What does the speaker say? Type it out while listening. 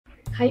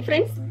Hi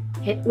friends,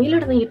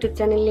 ഹെഡ്മീലുള്ള YouTube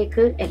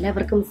ചാനലിലേക്ക്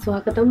എല്ലാവർക്കും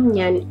സ്വാഗതം.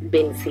 ഞാൻ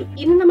ബെൻസി.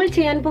 ഇന്ന് നമ്മൾ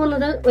ചെയ്യാൻ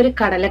പോകുന്നത് ഒരു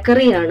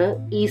കടലക്കറിയാണ്.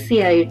 ഈസി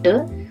ആയിട്ട്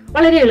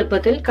വളരെ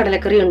എളുപ്പത്തിൽ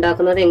കടലക്കറി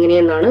ഉണ്ടാക്കുന്നത്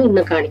എങ്ങനെയെന്നാണ്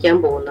ഇന്ന് കാണിക്കാൻ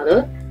പോകുന്നത്.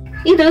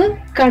 ഇത്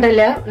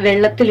കടല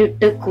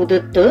വെള്ളത്തിലിട്ട്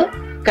കുതിർത്ത്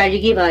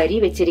കഴുകി വാരി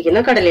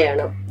വെച്ചിരിക്കുന്ന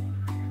കടലയാണ്.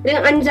 ഒരു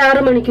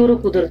 5-6 മണിക്കൂർ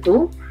കുതിർത്തു.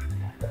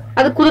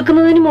 അത്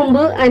കുതിർക്കുന്നതിന്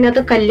മുമ്പ്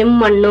അതിനകത്ത് കല്ലും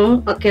മണ്ണും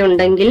ഒക്കെ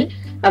ഉണ്ടെങ്കിൽ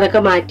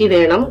അതൊക്കെ മാറ്റി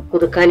വേണം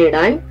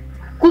കുതിർക്കാനിടാൻ.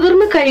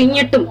 കുതിർന്ന്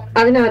കഴിഞ്ഞിട്ടും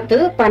അതിനകത്ത്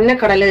പന്ന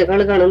കടലകൾ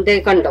കാണുന്നതേ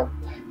കണ്ടോ?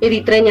 ഇത്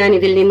ഇത്രയും ഞാൻ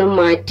ഇതിൽ നിന്നും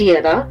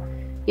മാറ്റിയതാ.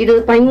 ഇത്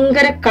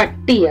ഭയങ്കര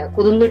കട്ടിയാ,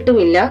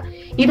 കുതിർന്നിട്ടുമില്ല.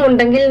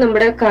 ഇതുണ്ടെങ്കിൽ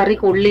നമ്മുടെ കറി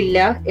കൊള്ളില്ല.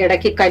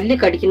 ഇടയ്ക്ക് കല്ല്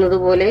കടിക്കുന്നത്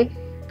പോലെ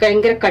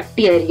ഭയങ്കര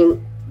കട്ടിയായിരിക്കും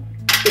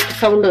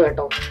സൗണ്ട്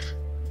കേട്ടോ.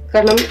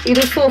 കാരണം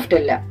ഇത് സോഫ്റ്റ്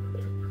അല്ല,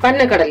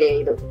 പന്ന കടലയാ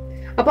ഇത്.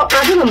 അപ്പൊ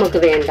അത്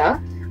നമുക്ക് വേണ്ട.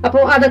 അപ്പൊ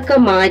അതൊക്കെ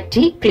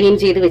മാറ്റി ക്ലീൻ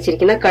ചെയ്ത്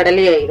വെച്ചിരിക്കുന്ന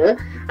കടലയായത്.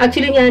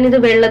 ആക്ച്വലി ഞാനിത്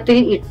വെള്ളത്തിൽ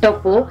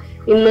ഇട്ടപ്പോ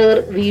ഇന്ന്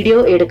വീഡിയോ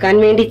എടുക്കാൻ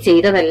വേണ്ടി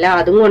ചെയ്തതല്ല.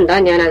 അതുകൊണ്ടാ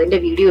ഞാൻ അതിന്റെ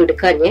വീഡിയോ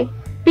എടുക്കാഞ്ഞേ.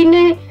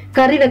 പിന്നെ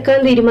കറി വെക്കാൻ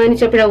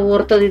തീരുമാനിച്ചപ്പോഴാണ്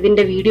ഓർത്തത്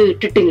ഇതിന്റെ വീഡിയോ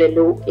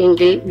ഇട്ടിട്ടില്ലല്ലോ,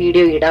 എങ്കിൽ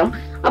വീഡിയോ ഇടാം.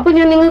 അപ്പൊ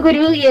ഞാൻ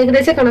നിങ്ങൾക്കൊരു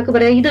ഏകദേശ കണക്ക്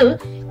പറയാം. ഇത്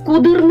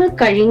കുതിർന്ന്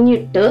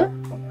കഴിഞ്ഞിട്ട്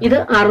ഇത്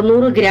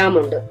 600 ഗ്രാം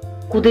ഉണ്ട്.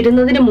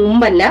 കുതിരുന്നതിന്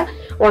മുമ്പല്ല,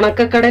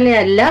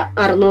 ഉണക്കക്കടലയല്ല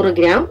 600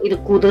 ഗ്രാം. ഇത്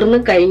കുതിർന്ന്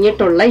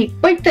കഴിഞ്ഞിട്ടുള്ള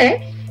ഇപ്പോഴത്തെ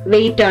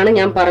വെയിറ്റ് ആണ്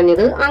ഞാൻ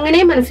പറഞ്ഞത്.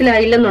 അങ്ങനെ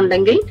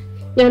മനസ്സിലായില്ലെന്നുണ്ടെങ്കിൽ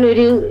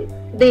ഞാനൊരു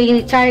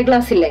ചായ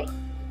ഗ്ലാസ് ഇല്ലേ,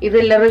 ഇത്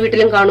എല്ലാവരുടെ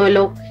വീട്ടിലും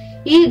കാണുമല്ലോ,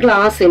 ഈ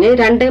ഗ്ലാസ്സിന്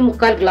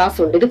 2.25 ഗ്ലാസ്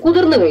ഉണ്ട്. ഇത്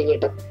കുതിർന്നു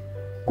കഴിഞ്ഞിട്ട്,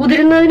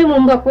 കുതിരുന്നതിന്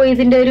മുമ്പ്. അപ്പോ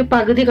ഇതിന്റെ ഒരു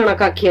പകുതി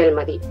കണക്കാക്കിയാൽ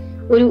മതി.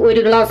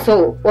 ഒരു ഗ്ലാസോ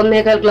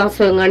 1.25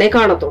 ഗ്ലാസോ എങ്ങാനേ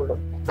കാണത്തുള്ളൂ.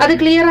 അത്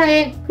ക്ലിയർ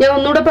ആയേ? ഞാൻ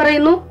ഒന്നുകൂടെ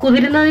പറയുന്നു,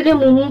 കുതിരുന്നതിന്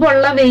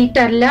മുമ്പുള്ള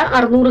വെയിറ്റ് അല്ല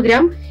 600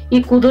 ഗ്രാം, ഈ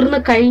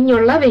കുതിർന്ന്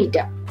കഴിഞ്ഞുള്ള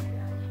വെയിറ്റാ.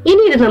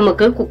 ഇനി ഇത്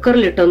നമുക്ക്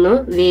കുക്കറിലിട്ടൊന്ന്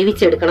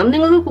വേവിച്ചെടുക്കണം.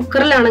 നിങ്ങൾക്ക്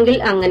കുക്കറിലാണെങ്കിൽ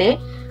അങ്ങനെ,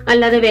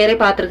 അല്ലാതെ വേറെ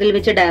പാത്രത്തിൽ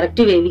വെച്ച്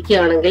ഡയറക്റ്റ്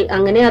വേവിക്കുകയാണെങ്കിൽ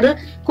അങ്ങനെ. അത്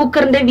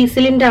കുക്കറിന്റെ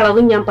വിസിലിന്റെ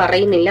അളവും ഞാൻ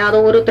പറയുന്നില്ല, അത്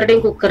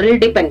ഓരോരുത്തരുടെയും കുക്കറിൽ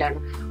ഡിപ്പെൻഡ് ആണ്.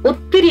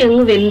 ഒത്തിരി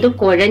അങ്ങ് വെന്ത്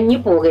കുഴഞ്ഞു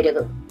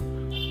പോകരുത്.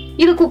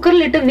 ഇത്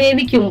കുക്കറിലിട്ട്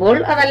വേവിക്കുമ്പോൾ,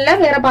 അതല്ല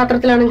വേറെ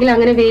പാത്രത്തിലാണെങ്കിൽ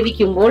അങ്ങനെ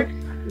വേവിക്കുമ്പോൾ,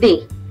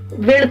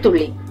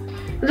 വെളുത്തുള്ളി,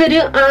 ഇതൊരു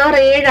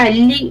 6-7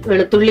 അല്ലി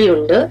വെളുത്തുള്ളി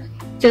ഉണ്ട്,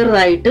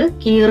 ചെറുതായിട്ട്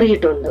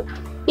കീറിയിട്ടുണ്ട്.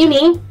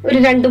 ഇനി ഒരു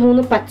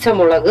 2-3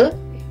 പച്ചമുളക്,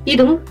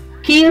 ഇതും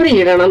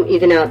കീറിയിടണം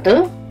ഇതിനകത്ത്.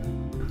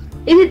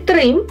 ഇത്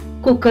ഇത്രയും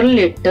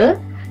കുക്കറിലിട്ട്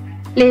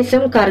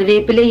ലേശം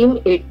കറിവേപ്പിലയും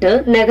ഇട്ട്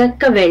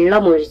നകക്ക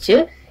വെള്ളം ഒഴിച്ച്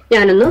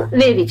ഞാനൊന്ന്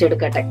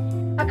വേവിച്ചെടുക്കട്ടെ.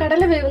 ആ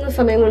കടല വേവുന്ന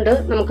സമയം കൊണ്ട്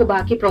നമുക്ക്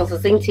ബാക്കി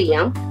പ്രോസസ്സിംഗ്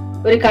ചെയ്യാം.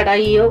 ഒരു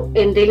കടായിയോ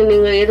എന്തെങ്കിലും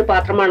നിങ്ങൾ ഏത്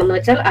പാത്രമാണെന്ന്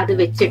വെച്ചാൽ അത്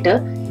വെച്ചിട്ട്,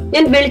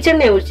 ഞാൻ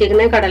വെളിച്ചെണ്ണ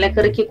ഒഴിച്ചിരിക്കുന്നത്.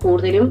 കടലക്കറിക്ക്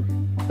കൂടുതലും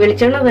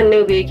വെളിച്ചെണ്ണ തന്നെ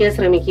ഉപയോഗിക്കാൻ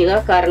ശ്രമിക്കുക,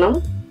 കാരണം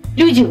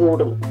രുചി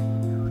കൂടും.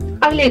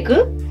 അതിലേക്ക്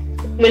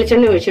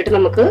വെളിച്ചെണ്ണ ഒഴിച്ചിട്ട്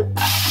നമുക്ക്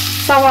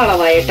സവാള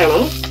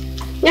വഴറ്റണം.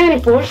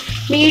 ഞാനിപ്പോൾ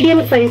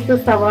മീഡിയം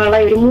സൈസ് സവാള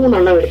ഒരു 3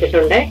 എണ്ണം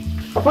എടുത്തിട്ടുണ്ട്.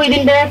 അപ്പൊ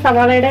ഇതിന്റെ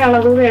സവാളയുടെ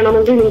അളവ്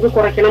വേണമെങ്കിൽ നിങ്ങൾക്ക്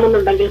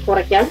കുറയ്ക്കണമെന്നുണ്ടെങ്കിൽ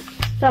കുറയ്ക്കാം.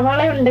 സവാള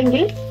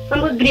ഉണ്ടെങ്കിൽ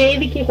നമുക്ക്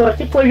ഗ്രേവിക്ക്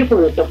കുറച്ച് കൊഴുപ്പ്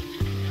കിട്ടും.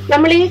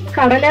 നമ്മൾ ഈ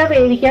കടല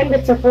വേവിക്കാൻ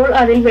വെച്ചപ്പോൾ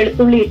അതിൽ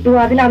വെളുത്തുള്ളി ഇട്ടു.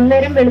 അതിൽ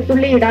അന്നേരം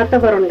വെളുത്തുള്ളി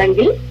ഇടാത്തവർ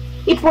ഉണ്ടെങ്കിൽ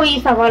ഇപ്പൊ ഈ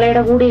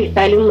സവാളയുടെ കൂടെ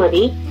ഇട്ടാലും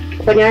മതി.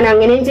 അപ്പൊ ഞാൻ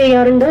അങ്ങനെയും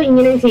ചെയ്യാറുണ്ട്,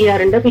 ഇങ്ങനെയും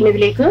ചെയ്യാറുണ്ട്. പിന്നെ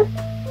ഇതിലേക്ക്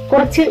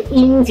കുറച്ച്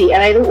ഇഞ്ചി,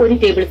 അതായത് 1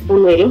 ടേബിൾ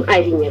സ്പൂൺ വരും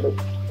അരിഞ്ഞത്.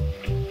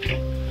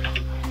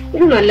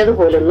 ഇത്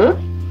നല്ലതുപോലൊന്ന്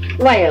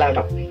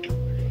വയളണം.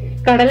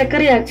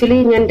 കടലക്കറി ആക്ച്വലി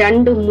ഞാൻ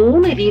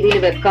 2-3 രീതിയിൽ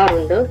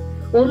വെക്കാറുണ്ട്.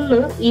 ഒന്ന്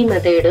ഈ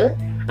മെത്തേഡ്.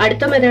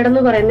 അടുത്ത മെത്തേഡ്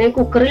എന്ന് പറയുന്നത്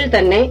കുക്കറിൽ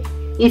തന്നെ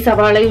ഈ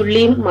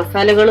സവാളയുള്ളിയും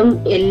മസാലകളും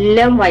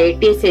എല്ലാം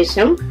വഴറ്റിയ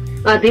ശേഷം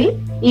അതിൽ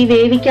ഈ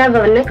വേവിക്കാതെ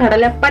തന്നെ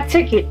കടല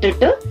പച്ചക്ക്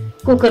ഇട്ടിട്ട്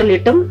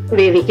കുക്കറിലിട്ടും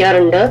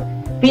വേവിക്കാറുണ്ട്.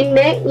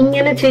 പിന്നെ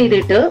ഇങ്ങനെ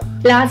ചെയ്തിട്ട്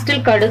ലാസ്റ്റിൽ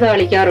കടുക്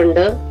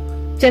താളിക്കാറുണ്ട്.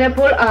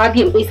 ചിലപ്പോൾ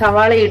ആദ്യം ഈ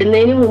സവാള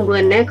ഇടുന്നതിന് മുമ്പ്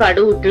തന്നെ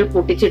കടുക് ഇട്ട്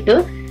പൊട്ടിച്ചിട്ട്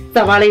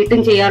സവാള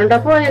ഇട്ടും ചെയ്യാറുണ്ട്.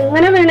 അപ്പോൾ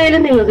എങ്ങനെ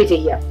വേണേലും നിങ്ങൾക്ക്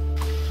ചെയ്യാം.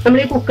 നമ്മൾ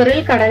ഈ കുക്കറിൽ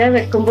കടല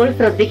വെക്കുമ്പോൾ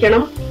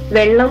ശ്രദ്ധിക്കണം,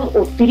 വെള്ളം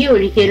ഒത്തിരി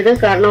ഒഴിക്കരുത്.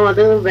 കാരണം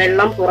അത്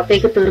വെള്ളം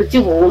പുറത്തേക്ക് തെറിച്ചു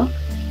പോകും.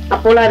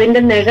 അപ്പോൾ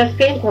അതിന്റെ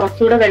നെകക്കയും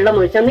കുറച്ചുകൂടെ വെള്ളം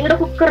ഒഴിച്ചാൽ നിങ്ങളുടെ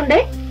കുക്കറിന്റെ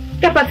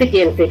കപ്പാസിറ്റി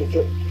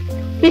അനുസരിച്ച്.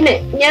 പിന്നെ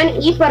ഞാൻ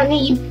ഈ പറഞ്ഞ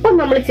ഇപ്പം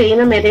നമ്മൾ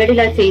ചെയ്യുന്ന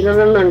മെത്തേഡിലാണ്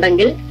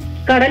ചെയ്യുന്നതെന്നുണ്ടെങ്കിൽ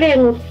കടല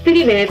അങ്ങ്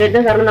ഒത്തിരി വേകരുത്.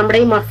 കാരണം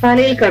നമ്മുടെ ഈ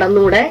മസാലയിൽ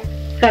കിടന്നൂടെ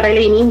കടല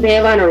ഇനിയും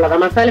വേവാനുള്ളതാ,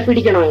 മസാല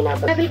പിടിക്കണം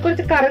അതിനകത്ത്. അതിൽ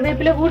കുറച്ച്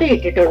കറിവേപ്പില കൂടി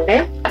ഇട്ടിട്ടുണ്ട്.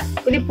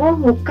 ഇതിപ്പോ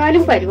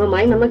 3/4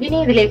 പരുവമായി. നമുക്കിനി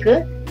ഇതിലേക്ക്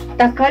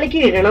തക്കാളിക്ക്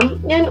ഇടണം.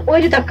 ഞാൻ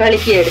 1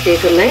 തക്കാളിക്ക്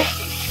എടുത്തേക്കുന്നേ,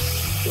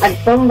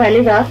 അല്പം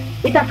വലുതാ.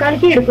 ഈ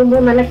തക്കാളിക്ക്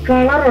എടുക്കുമ്പോൾ നല്ല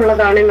കളർ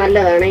ഉള്ളതാണ്,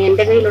 നല്ലതാണ്.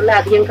 എന്റെ കയ്യിലുള്ള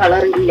അധികം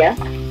കളർ ഇല്ല.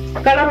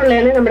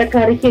 കളറുള്ളതാണ് നമ്മുടെ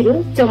കറിക്കൊരു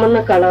ചുമന്ന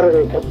കളർ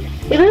കിട്ടും.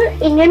 ഇത്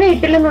ഇങ്ങനെ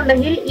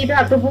ഇട്ടില്ലെന്നുണ്ടെങ്കിൽ ഇത്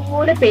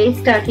അതുപോലെ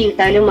പേസ്റ്റ് ആക്കി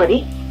ഇട്ടാലും മതി.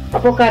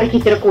 അപ്പൊ കറിക്ക്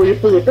ഇച്ചിരി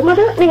കൊഴുപ്പ് കിട്ടും.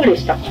 അത് നിങ്ങളുടെ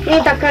ഇഷ്ടം.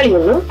 ഈ തക്കാളി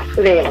ഒന്ന്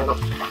വേകണം,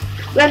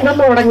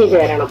 വെന്തൊന്ന് ഉടഞ്ഞു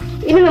ചേരണം.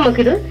 ഇനി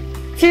നമുക്കിത്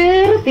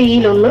ചെറു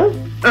തീയിലൊന്ന്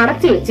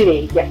അടച്ചു വെച്ച്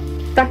വേവിക്കാം,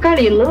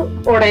 തക്കാളി ഒന്ന്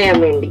ഉടയാൻ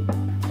വേണ്ടി.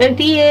 ഞാൻ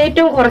തീ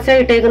ഏറ്റവും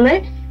കുറച്ചായിട്ടേക്കുന്നത്.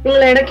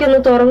 നിങ്ങൾ ഇടയ്ക്കൊന്ന്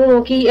തുറന്നു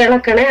നോക്കി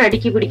ഇളക്കണേ,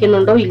 അടുക്കി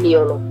പിടിക്കുന്നുണ്ടോ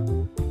ഇല്ലയോന്ന്.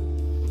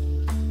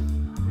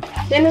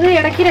 ഞാനിത്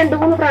ഇടയ്ക്ക്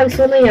 2-3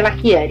 പ്രാവശ്യം ഒന്ന്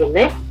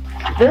ഇളക്കിയായിരുന്നേ.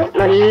 ഇത്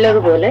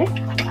നല്ലതുപോലെ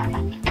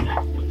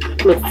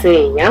മിക്സ്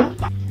ചെയ്യാം.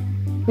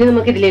 ഇനി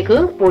നമുക്ക് ഇതിലേക്ക്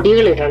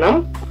പൊടികൾ ഇടണം.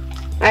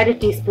 1/2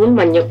 ടീസ്പൂൺ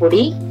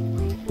മഞ്ഞൾപ്പൊടി,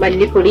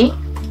 മല്ലിപ്പൊടി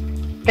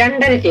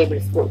 2.5 ടേബിൾ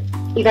സ്പൂൺ.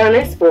 ഇതാണ്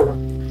സ്പൂണ്.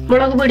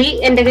 മുളക് പൊടി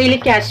എന്റെ കയ്യിൽ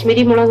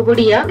കാശ്മീരി മുളക്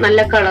പൊടിയാ, നല്ല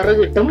കളറ്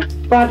കിട്ടും.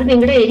 അപ്പൊ അത്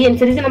നിങ്ങളുടെ ഏരിയ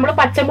അനുസരിച്ച് നമ്മൾ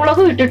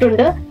പച്ചമുളകും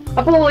ഇട്ടിട്ടുണ്ട്.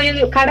 അപ്പൊ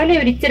ഒരു കടല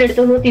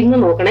ഒരിച്ചിരെടുത്തൊന്ന് തിന്നു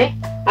നോക്കണേ,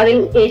 അതിൽ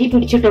എരി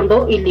പിടിച്ചിട്ടുണ്ടോ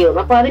ഇല്ലയോ.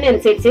 അപ്പൊ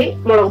അതിനനുസരിച്ച്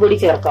മുളക് പൊടി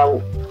ചേർക്കാവൂ.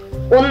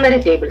 1.5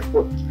 table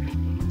spoon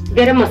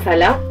garam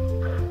masala,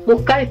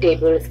 3/4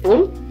 table spoon.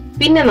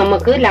 പിന്നെ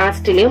നമുക്ക്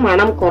ലാസ്റ്റില്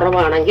മണം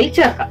കുറവാണെങ്കിൽ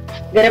ചേർക്കാം.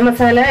 ഗരം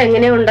മസാല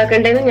എങ്ങനെയാ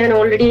ഉണ്ടാക്കേണ്ടതെന്ന് ഞാൻ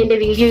ഓൾറെഡി എന്റെ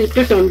വീഡിയോ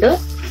ഇട്ടിട്ടുണ്ട്.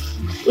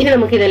 ഇനി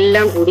നമുക്ക്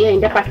ഇതെല്ലാം കൂടി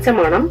അതിന്റെ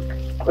പച്ചമണം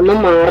ഒന്ന്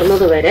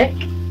മാറുന്നത് വരെ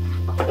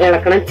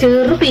ഇളക്കണം.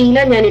 ചെറു തീയില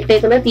ഞാൻ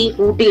ഇട്ടേക്കുന്ന, തീ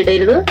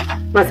കൂട്ടിയിടരുത്,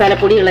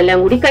 മസാലപ്പൊടികളെല്ലാം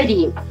കൂടി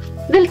കരിയും.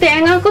 ഇതിൽ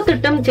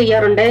തേങ്ങാക്കൊത്തിട്ടും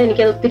ചെയ്യാറുണ്ട്,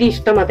 എനിക്കത് ഒത്തിരി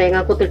ഇഷ്ടമാണ്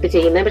തേങ്ങാക്കൊത്തിട്ട്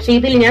ചെയ്യുന്നത്. പക്ഷെ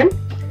ഇതിൽ ഞാൻ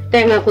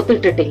തേങ്ങാക്കൊത്ത്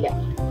ഇട്ടിട്ടില്ല.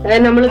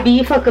 അതായത് നമ്മൾ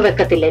ബീഫൊക്കെ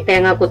വെക്കത്തില്ലേ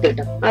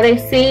തേങ്ങാക്കൊത്തിട്ട്, അതേ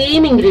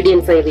സെയിം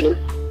ഇൻഗ്രീഡിയൻസ് ഇതിനും.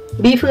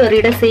 ബീഫ്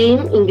കറിയുടെ സെയിം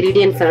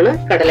ഇൻഗ്രീഡിയൻസ് ആണ്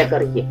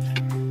കടലക്കറിക്ക്.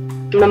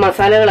 നമ്മുടെ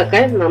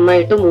മസാലകളൊക്കെ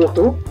നന്നായിട്ട്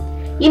മൂത്തു.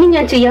 ഇനി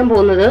ഞാൻ ചെയ്യാൻ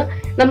പോകുന്നത്,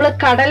 നമ്മൾ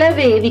കടല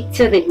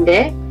വേവിച്ചതിന്റെ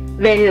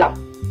വെള്ളം,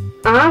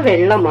 ആ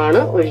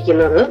വെള്ളമാണ്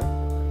ഒഴിക്കുന്നത്.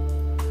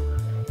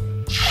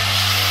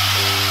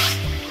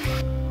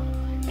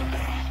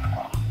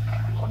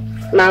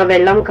 ആ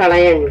വെള്ളം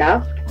കളയണ്ട.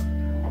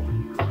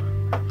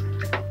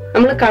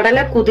 നമ്മൾ കടല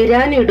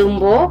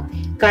കുതിരാനിടുമ്പോ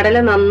കടല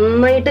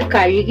നന്നായിട്ട്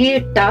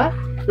കഴുകിയിട്ട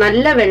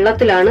നല്ല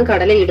വെള്ളത്തിലാണ്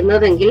കടല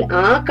ഇടുന്നതെങ്കിൽ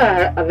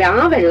ആ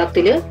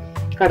വെള്ളത്തില്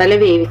കടല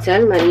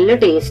വേവിച്ചാൽ നല്ല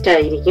ടേസ്റ്റ്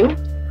ആയിരിക്കും.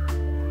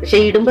 പക്ഷെ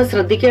ഇടുമ്പോ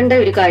ശ്രദ്ധിക്കേണ്ട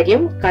ഒരു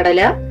കാര്യം,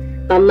 കടല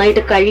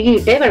നന്നായിട്ട്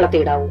കഴുകിയിട്ടേ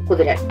വെള്ളത്തിടാവൂ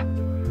കുതിരാൻ.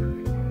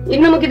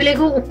 ഇനി നമുക്ക്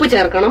ഇതിലേക്ക് ഉപ്പ്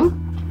ചേർക്കണം.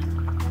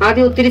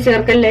 ആദ്യം ഒത്തിരി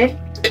ചേർക്കല്ലേ.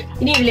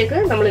 ഇനി ഇതിലേക്ക്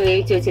നമ്മൾ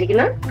വേവിച്ച്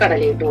വെച്ചിരിക്കുന്ന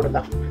കടല ഇട്ട്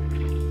കൊടുക്കാം.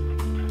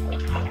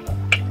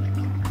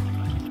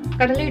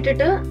 കടല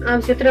ഇട്ടിട്ട്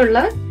ആവശ്യത്തിനുള്ള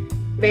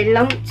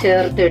വെള്ളം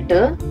ചേർത്തിട്ട്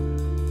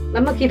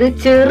നമുക്കിത്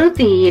ചെറു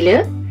തീയില്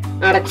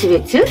അടച്ചു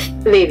വെച്ച്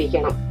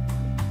വേവിക്കണം.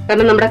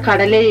 കാരണം നമ്മുടെ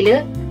കടലയില്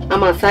ആ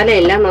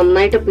മസാലയെല്ലാം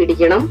നന്നായിട്ട്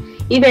പിടിക്കണം.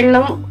 ഈ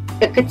വെള്ളം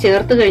ഒക്കെ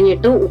ചേർത്ത്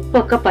കഴിഞ്ഞിട്ട്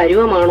ഉപ്പൊക്കെ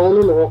പരുവമാണോ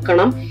എന്ന്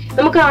നോക്കണം.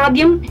 നമുക്ക്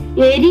ആദ്യം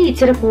എരി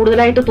ഇച്ചിരി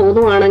കൂടുതലായിട്ട്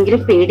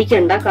തോന്നുവാണെങ്കിലും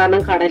പേടിക്കണ്ട,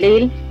 കാരണം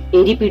കടലയിൽ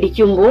എരി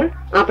പിടിക്കുമ്പോൾ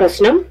ആ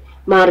പ്രശ്നം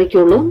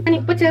മാറിക്കൊള്ളും. ഞാൻ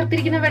ഇപ്പൊ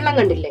ചേർത്തിരിക്കുന്ന വെള്ളം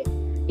കണ്ടില്ലേ,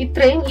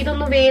 ഇത്രയും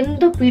ഇതൊന്ന്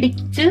വെന്ത്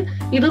പിടിച്ച്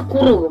ഇത്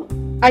കുറുകും.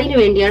 അതിനു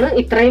വേണ്ടിയാണ്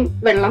ഇത്രയും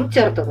വെള്ളം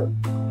ചേർത്തത്.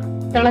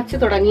 തിളച്ചു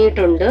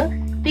തുടങ്ങിയിട്ടുണ്ട്.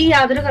 തീ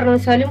യാതൊരു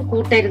കാരണവശാലും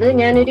കൂട്ടരുത്.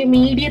 ഞാനൊരു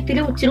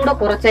മീഡിയത്തില് ഇച്ചിരൂടെ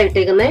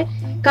കുറച്ചായിട്ടേക്കുന്നേ.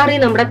 കറി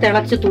നമ്മുടെ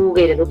തിളച്ച്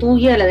തൂകരുത്,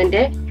 തൂകിയാൽ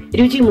അതിന്റെ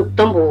രുചി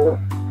മൊത്തം പോകും.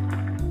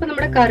 അപ്പൊ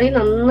നമ്മുടെ കറി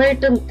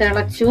നന്നായിട്ട്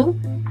തിളച്ചു,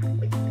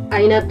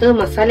 അതിനകത്ത്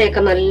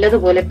മസാലയൊക്കെ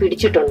നല്ലതുപോലെ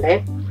പിടിച്ചിട്ടുണ്ട്.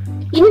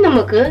 ഇനി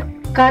നമുക്ക്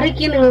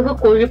കറിക്ക് നിങ്ങൾക്ക്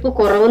കൊഴുപ്പ്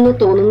കുറവെന്ന്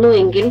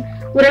തോന്നുന്നുവെങ്കിൽ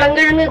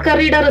ഉരുളൻകിഴങ്ങ്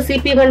കറിയുടെ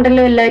റെസിപ്പി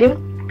കണ്ടല്ലോ എല്ലാരും,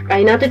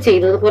 അതിനകത്ത്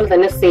ചെയ്തതുപോലെ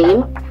തന്നെ സെയിം.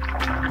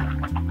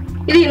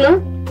 ഇതിൽ നിന്ന്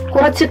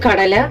കുറച്ച്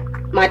കടല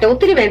മാറ്റാം,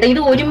 ഒത്തിരി വേണ്ട. ഇത്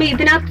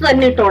ഇതിനകത്ത്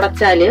തന്നെ ഇട്ട്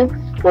ഉടച്ചാല്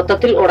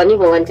മൊത്തത്തിൽ ഉടഞ്ഞു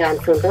പോകാൻ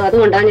ചാൻസ് ഉണ്ട്.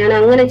 അതുകൊണ്ടാണ് ഞാൻ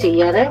അങ്ങനെ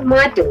ചെയ്യാതെ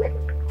മാറ്റുന്നത്.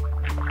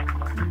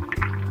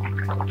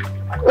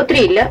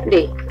 ഒത്തിരി ഇല്ല,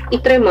 ദേ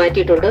ഇത്രയും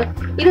മാറ്റിയിട്ടുണ്ട്.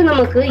 ഇത്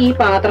നമുക്ക് ഈ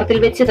പാത്രത്തിൽ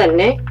വെച്ച്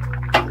തന്നെ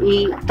ഈ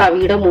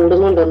തവിയുടെ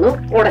മൂടും കൊണ്ടൊന്ന്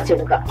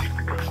ഉടച്ചെടുക്കാം.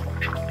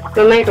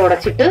 നന്നായിട്ട്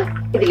ഉടച്ചിട്ട്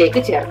ഇതിലേക്ക്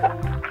ചേർക്കാം.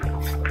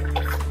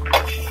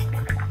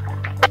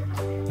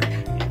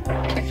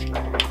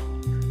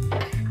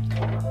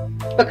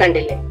 ഇപ്പൊ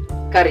കണ്ടില്ലേ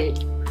കറി.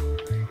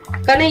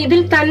 കാരണം ഇതിൽ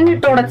തന്നെ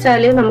ഇട്ട്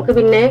ഉടച്ചാല് നമുക്ക്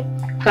പിന്നെ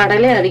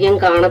കടല അധികം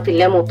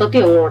കാണത്തില്ല,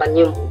 മൊത്തത്തിൽ അങ്ങ്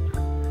ഉടഞ്ഞു.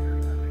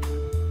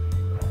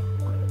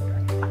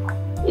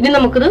 ഇനി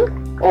നമുക്കിത്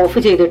ഓഫ്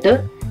ചെയ്തിട്ട്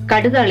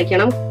കടുക്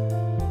താളിക്കണം.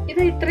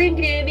 ഇത് ഇത്രയും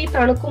ഗ്രേവി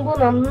തണുക്കുമ്പോ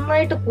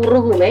നന്നായിട്ട്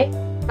കുറുകുമേ,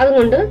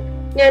 അതുകൊണ്ട്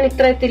ഞാൻ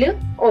ഇത്രത്തില്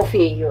ഓഫ്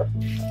ചെയ്യുക.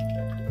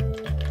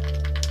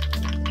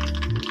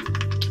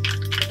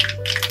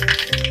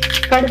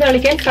 കടുക്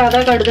താളിക്കാൻ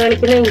സാധാ കടുക്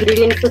താളിക്കുന്ന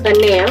ഇൻഗ്രീഡിയൻസ്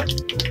തന്നെയാ.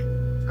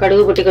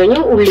 കടുക് പൊട്ടിക്കഴിഞ്ഞ്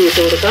ഉള്ളി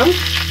ഇട്ട് കൊടുക്കാം.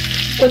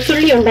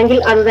 കൊച്ചുള്ളി ഉണ്ടെങ്കിൽ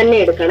അത് തന്നെ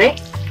എടുക്കണേ.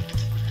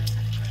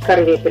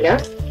 കറിവേപ്പില,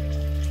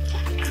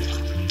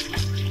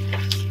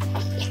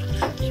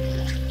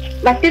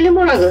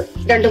 വറ്റലുമുളക്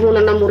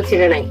 2-3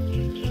 മുറിച്ചിടണേ.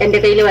 എന്റെ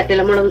കയ്യിൽ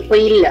വറ്റലുമുളക് ഇപ്പൊ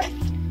ഇല്ല.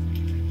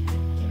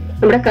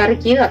 നമ്മുടെ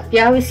കറിക്ക്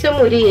അത്യാവശ്യം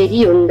ഒരു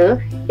എരിയുണ്ട്.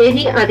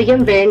 എരി അധികം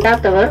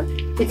വേണ്ടാത്തവർ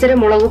ഇച്ചിരി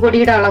മുളക്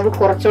പൊടിയുടെ അളവ്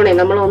കുറച്ചോണേ.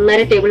 നമ്മൾ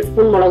 1.5 ടേബിൾ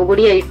സ്പൂൺ മുളക്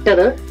പൊടിയാ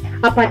ഇട്ടത്.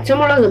 ആ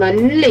പച്ചമുളക്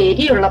നല്ല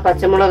എരിയുള്ള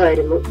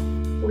പച്ചമുളകായിരുന്നു.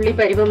 ഉള്ളി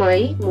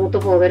പരുവമായി, മൂത്ത്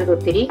പോകരുത്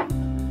ഒത്തിരി.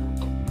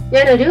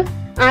 ഞാനൊരു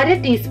 1/2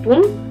 ടീസ്പൂൺ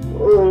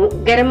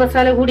ഗരം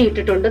മസാല കൂടി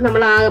ഇട്ടിട്ടുണ്ട്.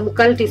 നമ്മൾ ആ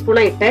 3/4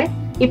 ടീസ്പൂണാ ഇട്ടേ.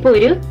 ഇപ്പൊ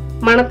ഒരു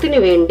മണത്തിന്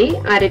വേണ്ടി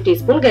 1/2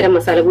 ടീസ്പൂൺ ഗരം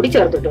മസാല കൂടി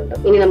ചേർത്തിട്ടുണ്ട്.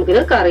 ഇനി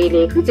നമുക്കിത്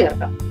കറിയിലേക്ക്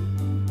ചേർക്കാം.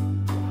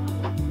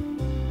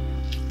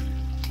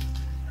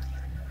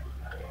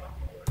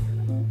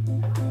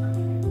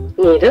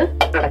 ഇനി ഇത്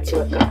അടച്ചു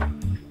വെക്കാം.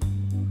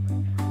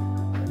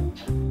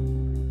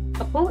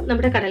 അപ്പോ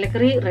നമ്മുടെ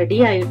കടലക്കറി റെഡി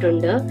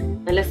ആയിട്ടുണ്ട്.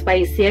 നല്ല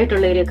സ്പൈസി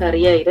ആയിട്ടുള്ള ഒരു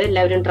കറിയായത്.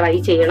 എല്ലാവരും ട്രൈ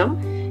ചെയ്യണം,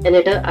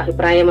 എന്നിട്ട്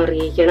അഭിപ്രായം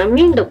അറിയിക്കണം.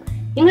 വീണ്ടും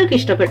നിങ്ങൾക്ക്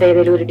ഇഷ്ടപ്പെട്ട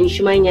ഏതെങ്കിലും ഒരു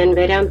ഡിഷുമായി ഞാൻ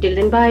വരാം. Till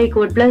then bye,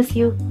 God bless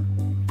you.